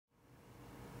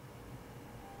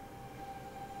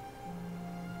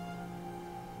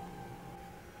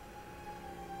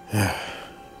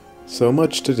So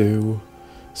much to do,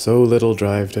 so little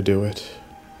drive to do it.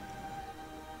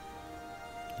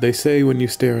 They say when you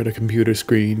stare at a computer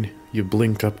screen, you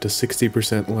blink up to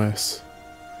 60% less.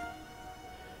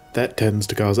 That tends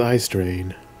to cause eye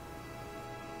strain.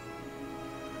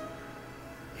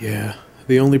 Yeah,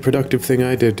 the only productive thing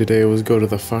I did today was go to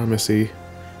the pharmacy,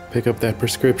 pick up that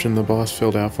prescription the boss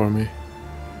filled out for me.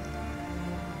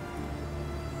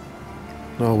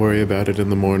 I'll worry about it in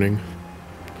the morning.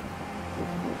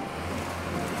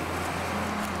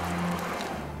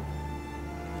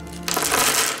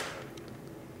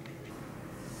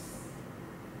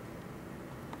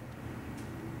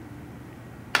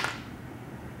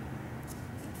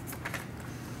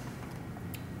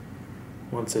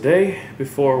 Once a day,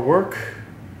 before work,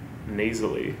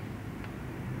 nasally.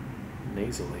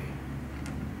 Nasally.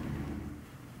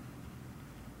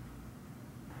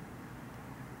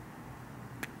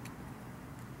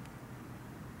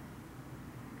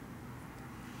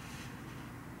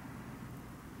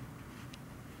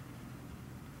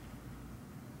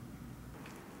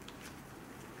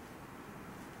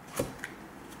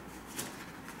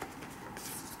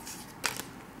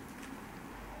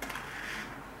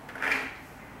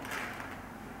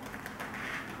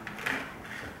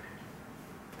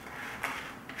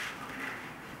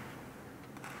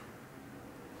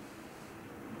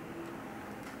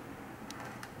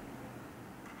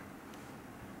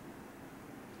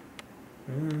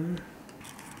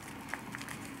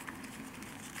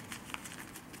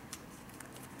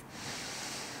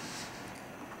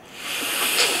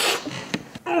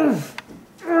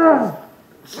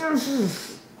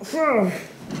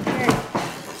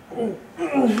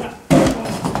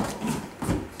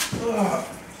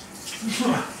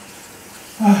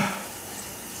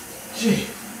 Gee.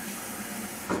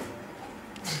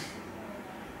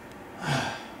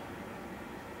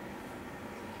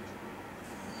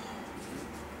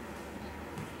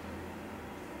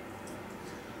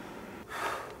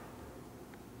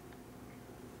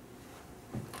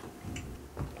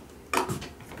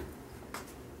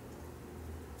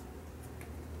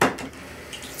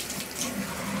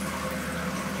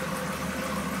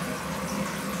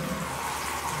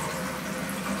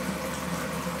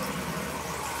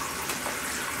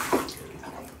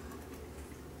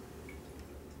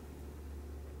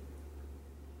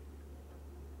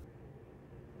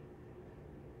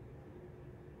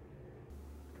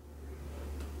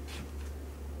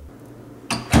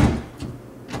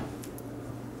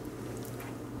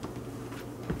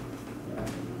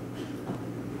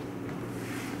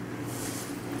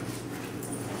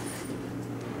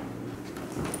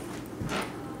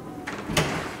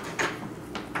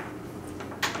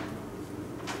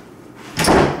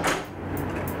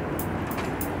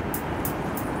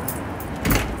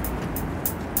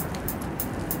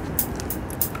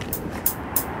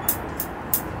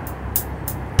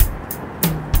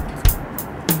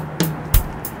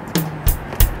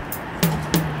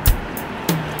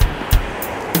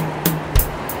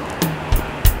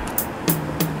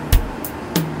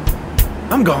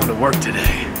 I'm going to work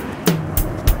today.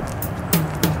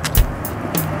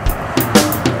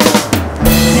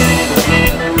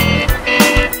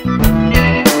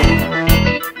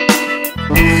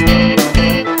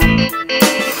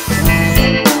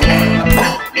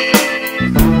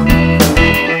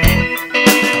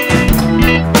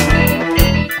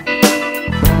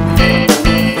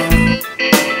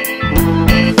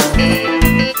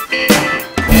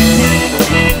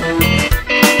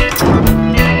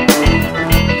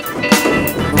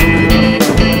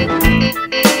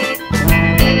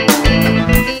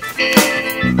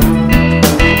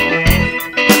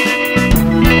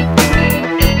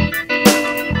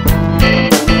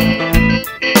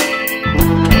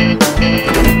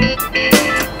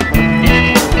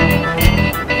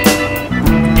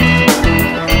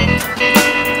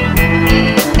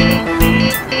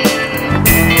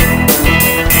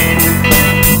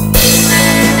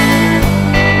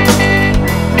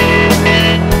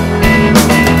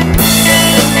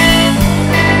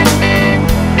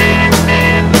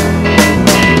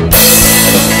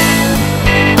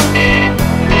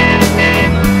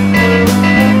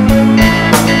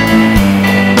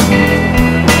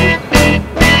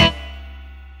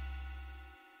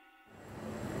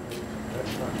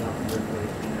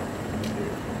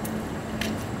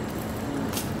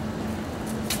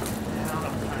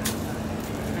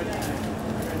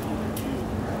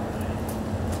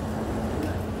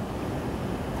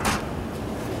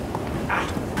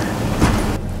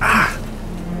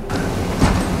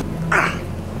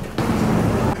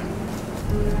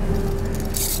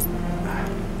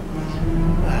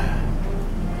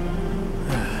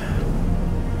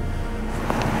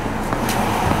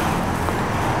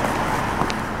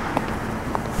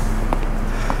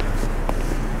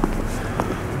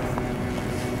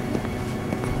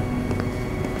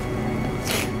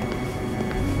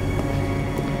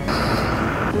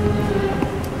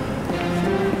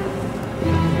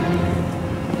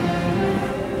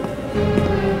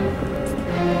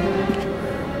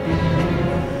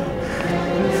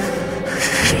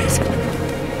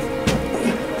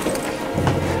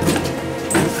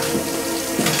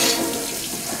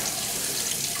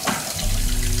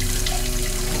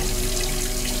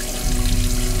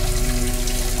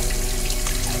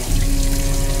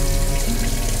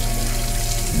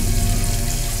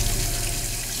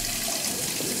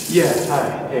 Yeah,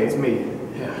 hi. Hey, it's me.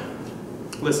 Yeah.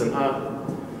 Listen,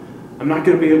 I'm not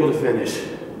gonna be able to finish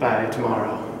by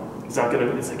tomorrow.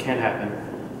 It can't happen.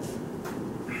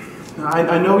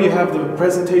 I know you have the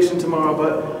presentation tomorrow,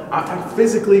 but I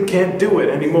physically can't do it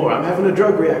anymore. I'm having a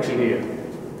drug reaction here.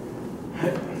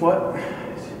 What?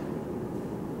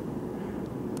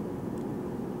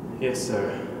 Yes,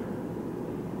 sir.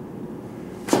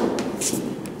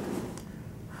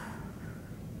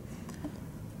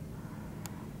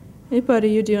 Hey, buddy,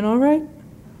 you doing all right?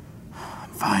 I'm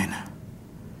fine.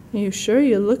 Are you sure?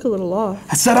 You look a little off.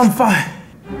 I said I'm fine.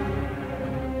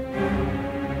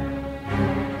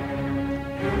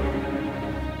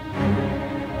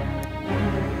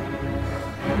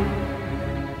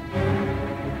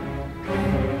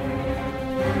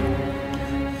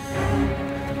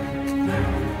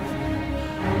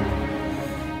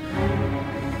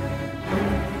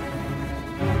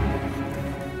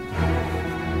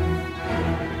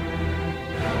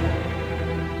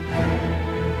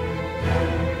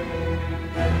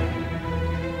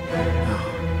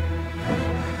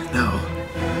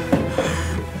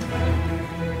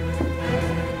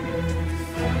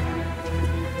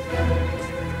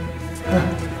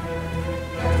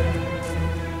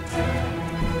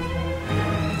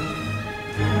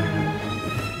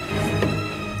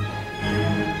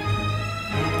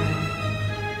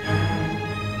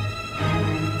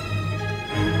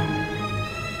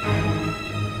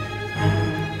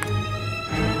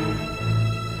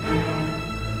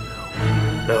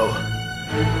 No.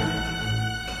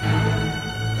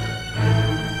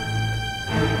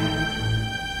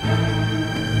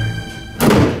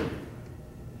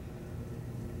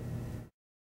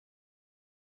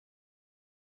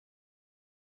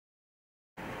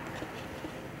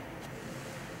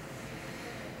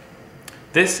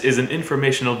 This is an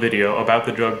informational video about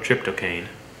the drug Triptocaine.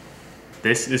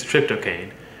 This is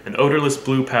Triptocaine, an odorless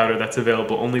blue powder that's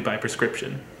available only by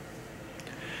prescription.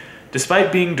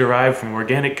 Despite being derived from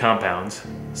organic compounds,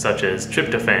 such as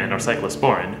tryptophan or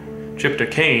cyclosporin,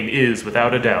 Triptocaine is,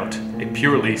 without a doubt, a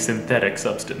purely synthetic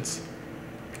substance.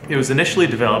 It was initially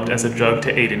developed as a drug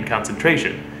to aid in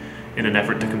concentration, in an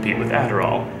effort to compete with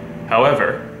Adderall.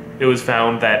 However, it was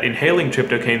found that inhaling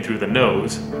Triptocaine through the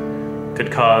nose could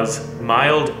cause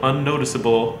mild,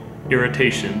 unnoticeable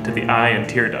irritation to the eye and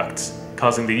tear ducts,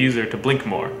 causing the user to blink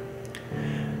more.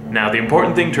 Now, the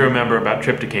important thing to remember about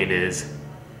Triptocaine is,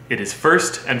 it is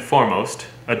first and foremost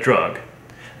a drug,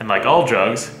 and like all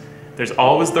drugs, there's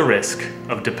always the risk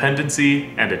of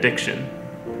dependency and addiction.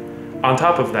 On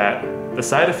top of that, the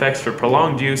side effects for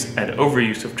prolonged use and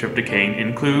overuse of Triptocaine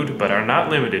include, but are not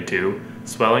limited to,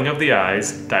 swelling of the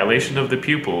eyes, dilation of the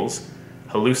pupils,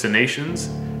 hallucinations,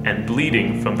 and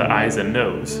bleeding from the eyes and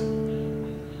nose.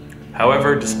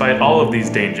 However, despite all of these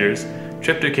dangers,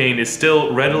 Triptocaine is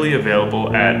still readily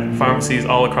available at pharmacies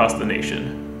all across the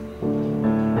nation.